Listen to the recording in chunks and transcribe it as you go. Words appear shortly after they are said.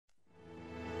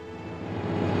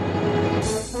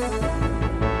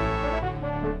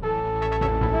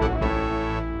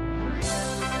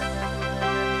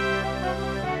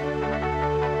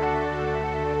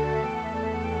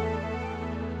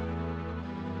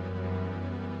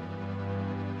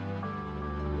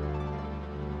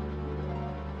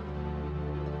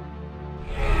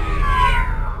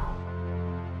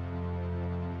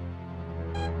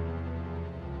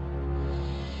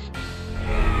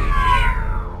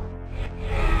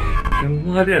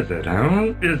And what is it,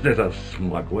 huh? Is it a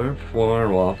smuggler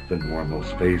far off the normal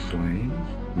space lanes?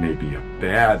 Maybe a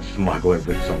bad smuggler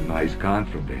with some nice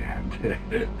contraband.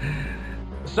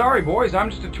 Sorry, boys, I'm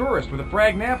just a tourist with a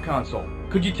frag nav console.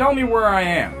 Could you tell me where I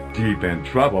am? Deep in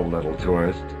trouble, little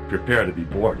tourist. Prepare to be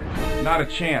boarded. Not a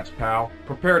chance, pal.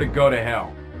 Prepare to go to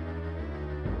hell.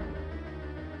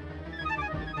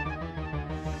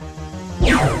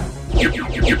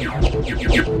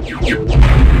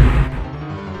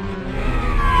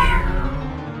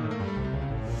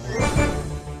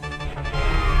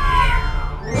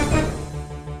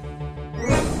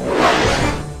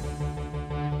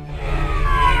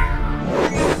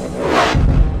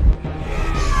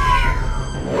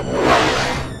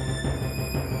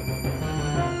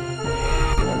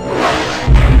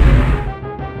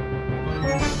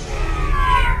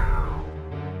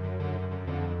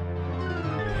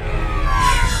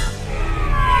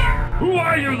 Who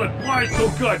are you that flies so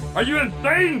good? Are you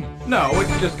insane? No,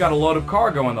 it's just got a load of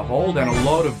cargo in the hold and a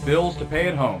load of bills to pay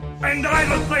at home. And I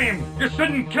the same! You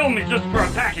shouldn't kill me just for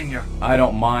attacking you! I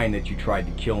don't mind that you tried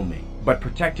to kill me, but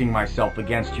protecting myself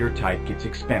against your type gets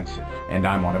expensive, and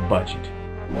I'm on a budget.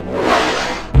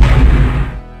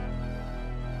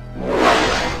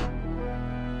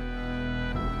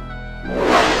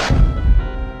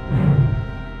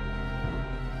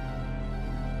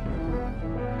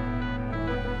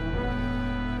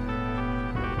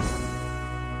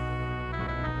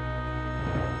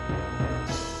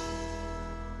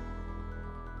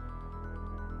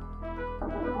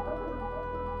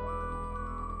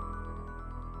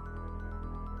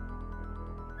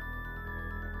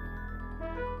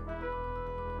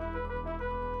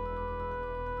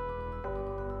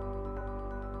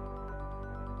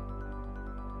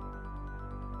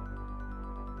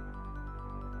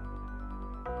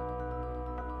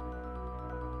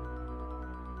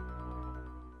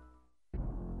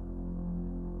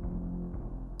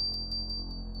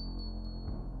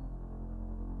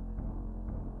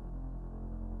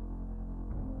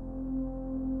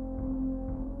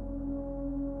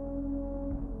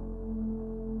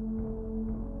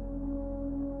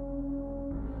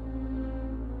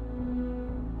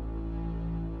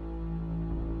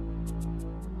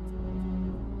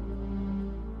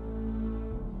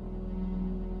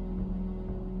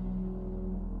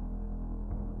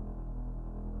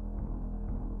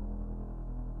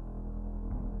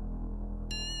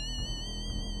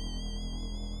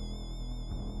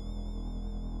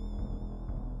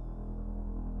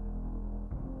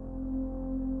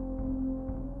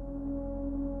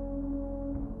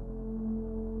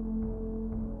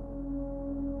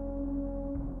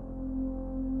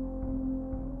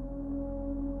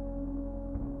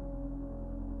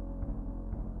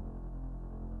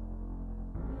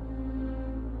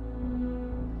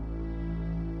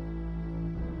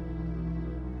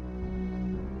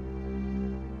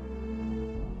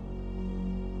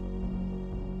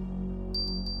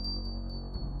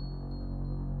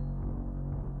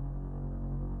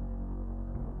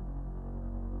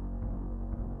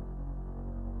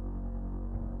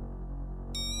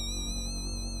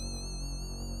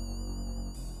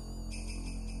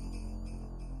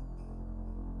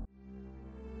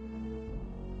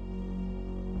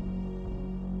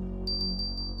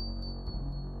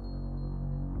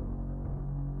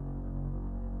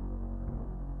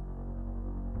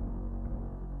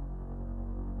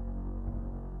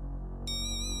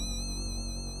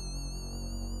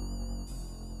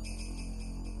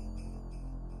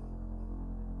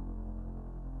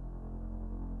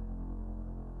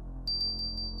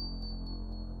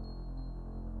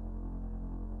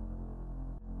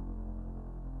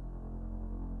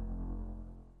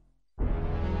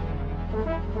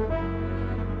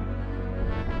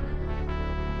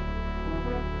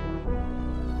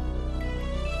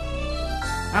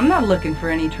 I'm not looking for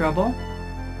any trouble.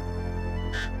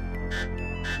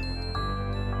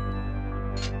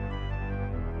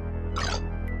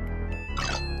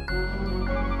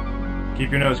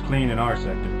 Keep your nose clean in our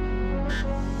sector.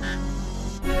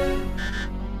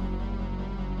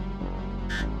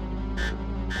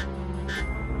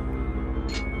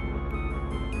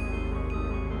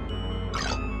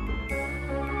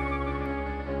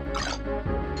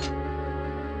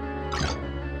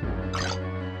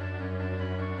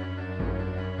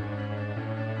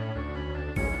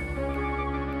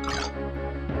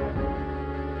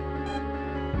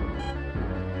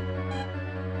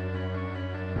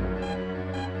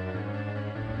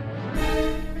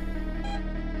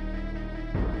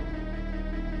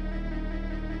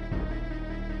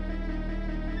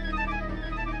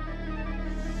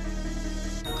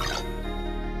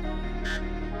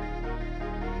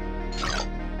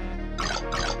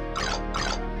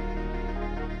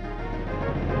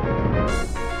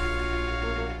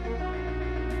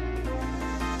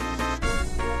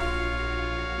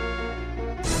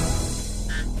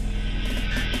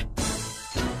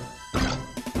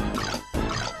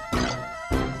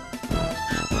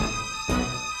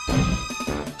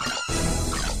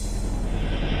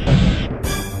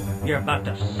 You're about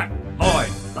to suck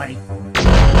void, buddy.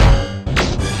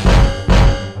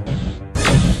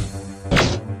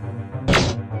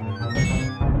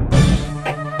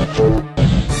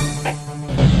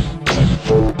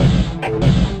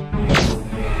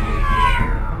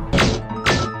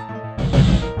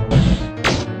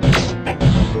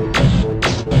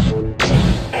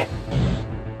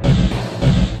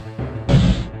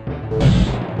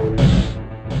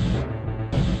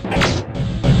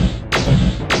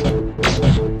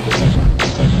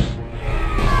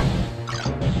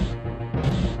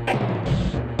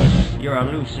 You're a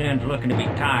loose end looking to be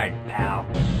tied, pal.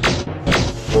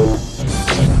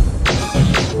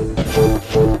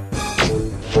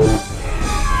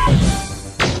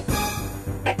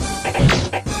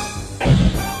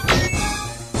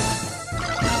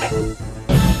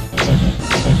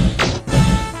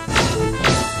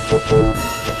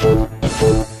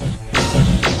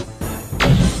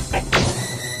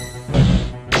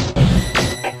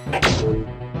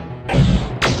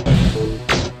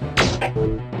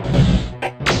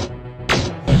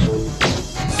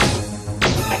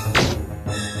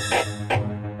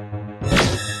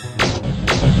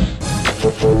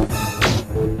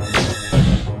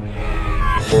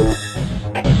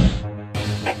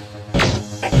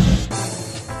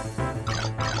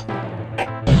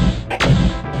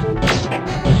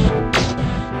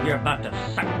 You're about to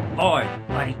suck void,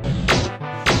 buddy.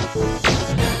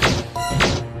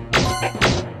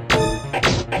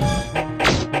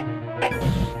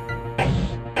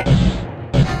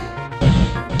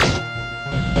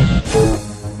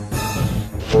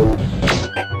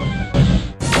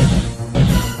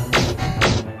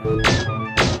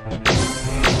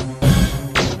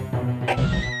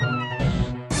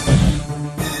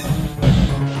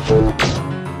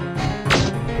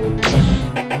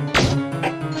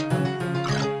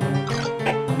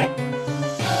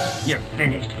 You're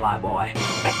finished, flyboy.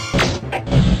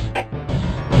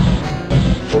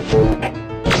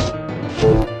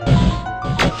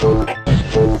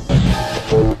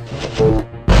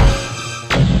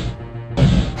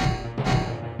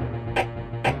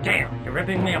 Damn, you're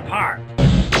ripping me apart.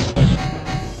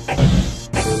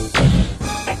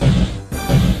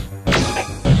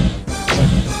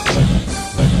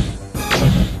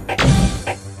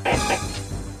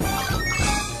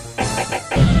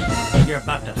 You're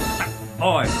about to suck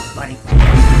void, buddy.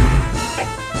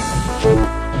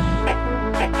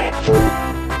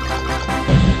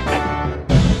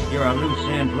 You're a loose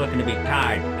end looking to be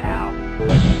tied, pal.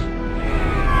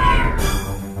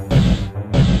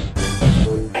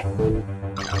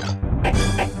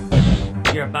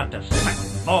 You're about to suck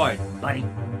void, buddy.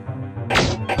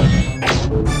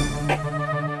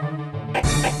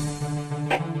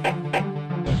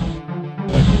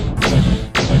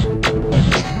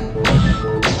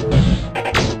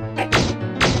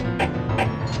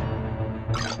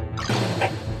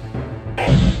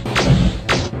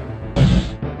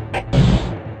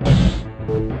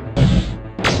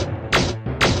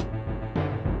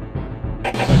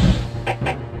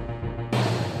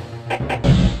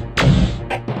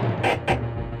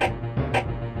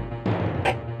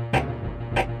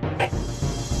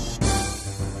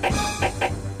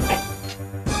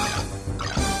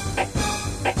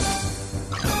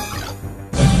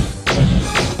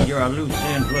 You're a loose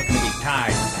end looking to be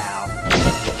tied, pal.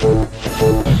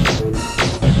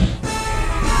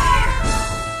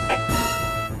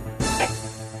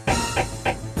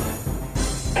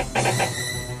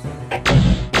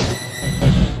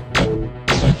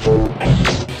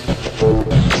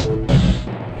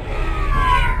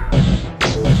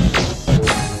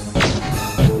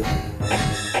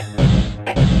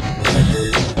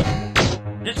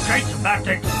 This crate's about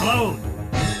to explode.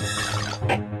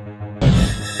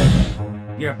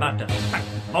 You're about to suck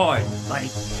void, buddy.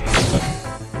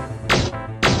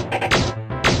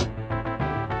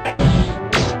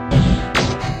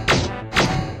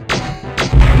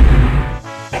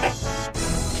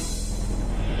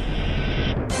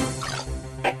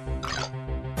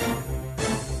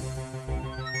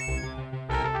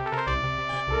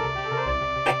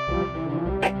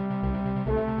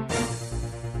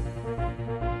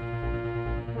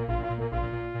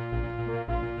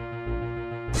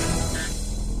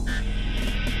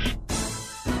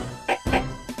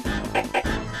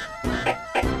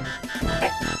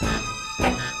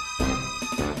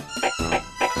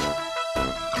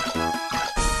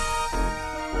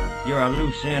 You're a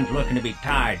loose end looking to be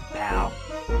tied, pal.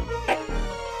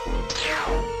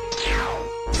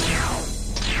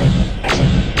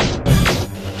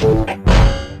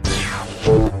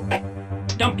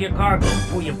 Dump your cargo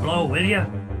before you blow, will ya?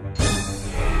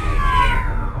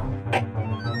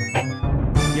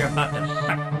 about to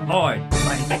suck void,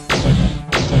 buddy.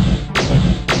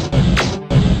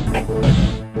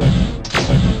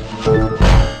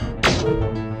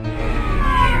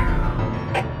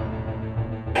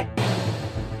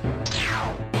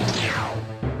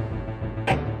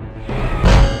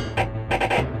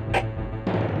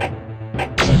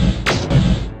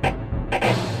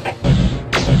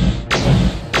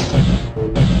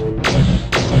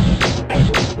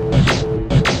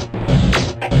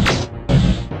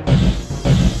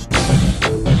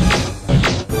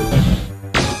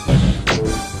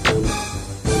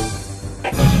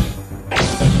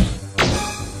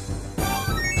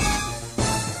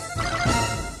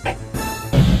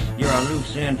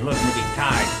 Loose end looking to be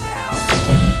tied, pal.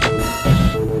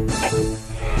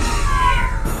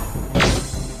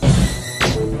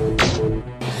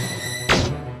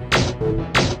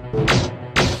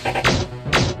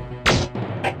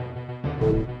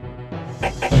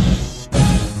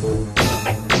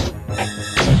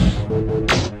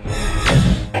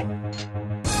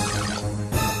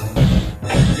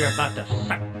 You're about to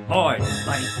suck void,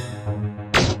 buddy.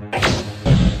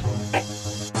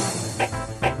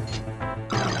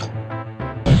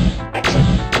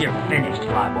 You're finished,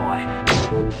 flyboy.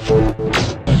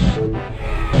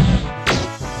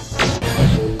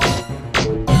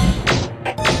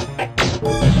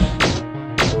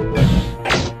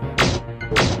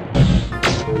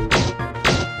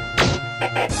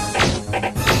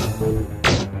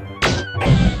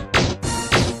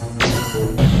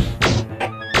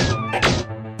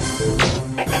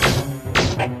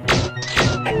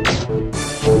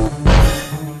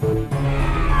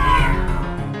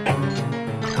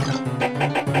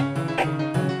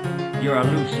 You're a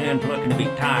loose end looking to be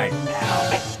tied,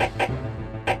 pal.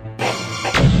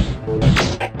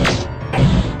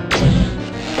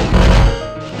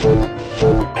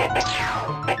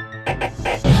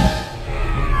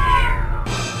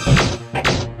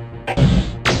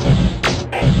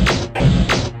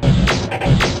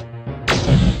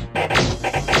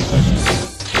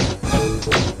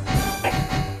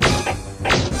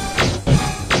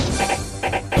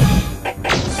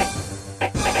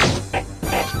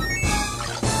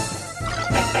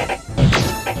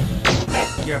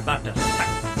 You're about to suck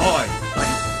void, buddy.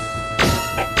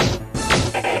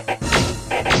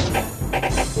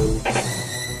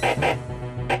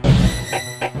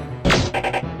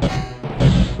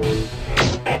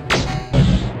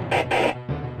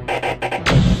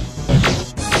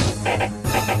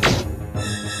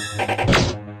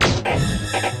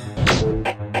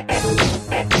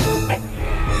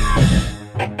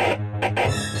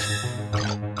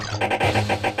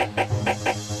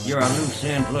 You're a loose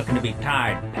end looking to be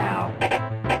tied, pal.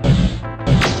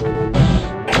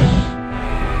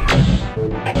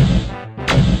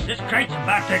 This crate's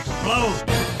about to explode.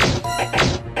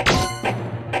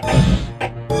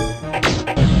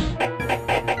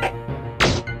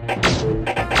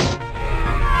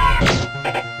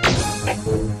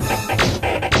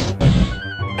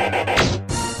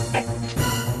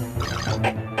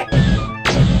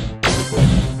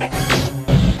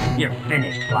 You're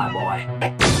finished, flyboy.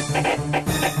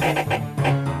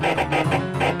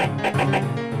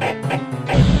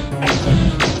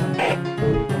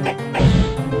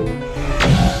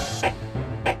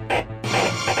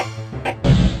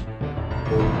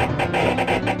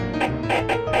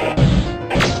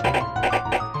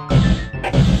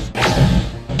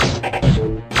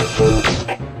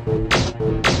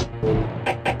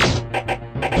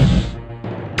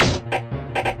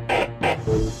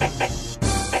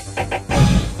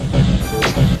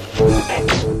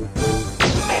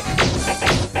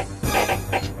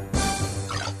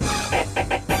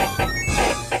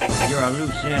 You're a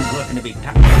loose end looking to be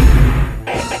tied.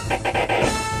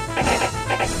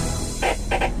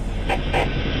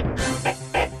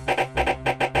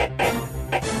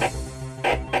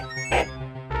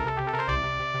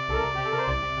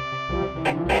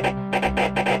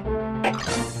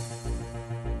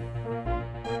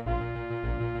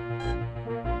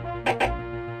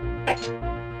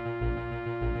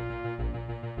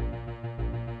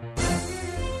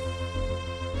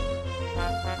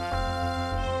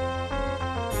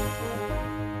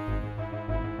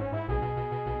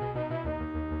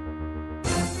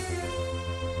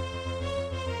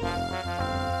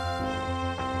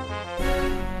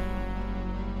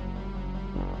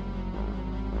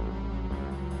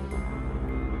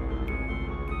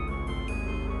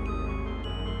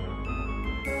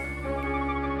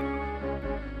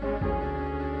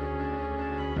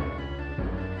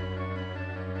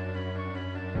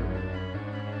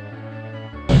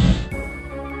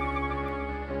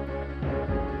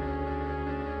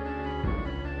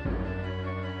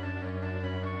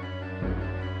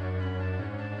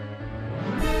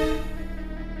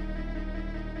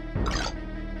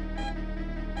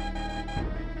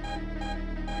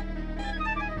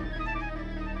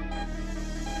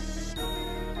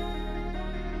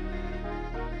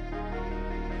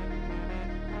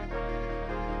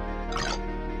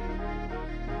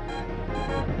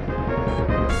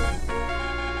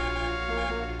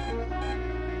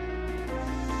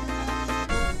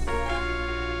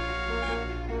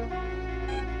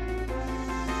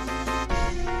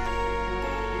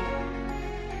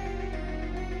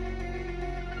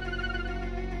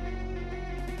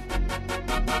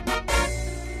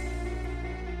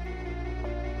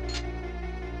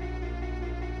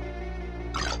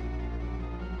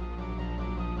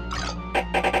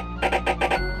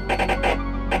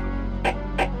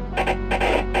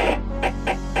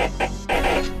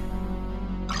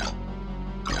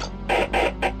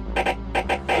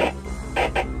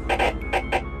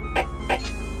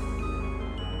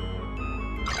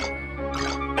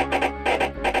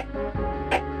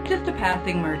 Just a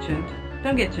passing merchant.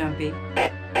 Don't get jumpy.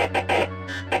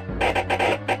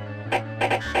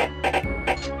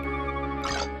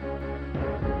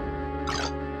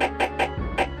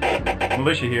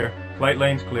 Militia here. Flight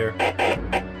lane's clear.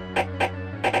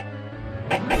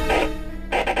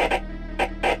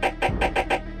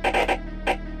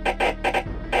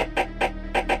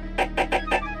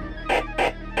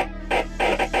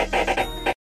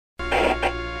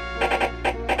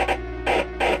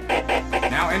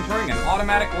 Now entering an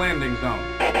automatic landing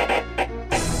zone.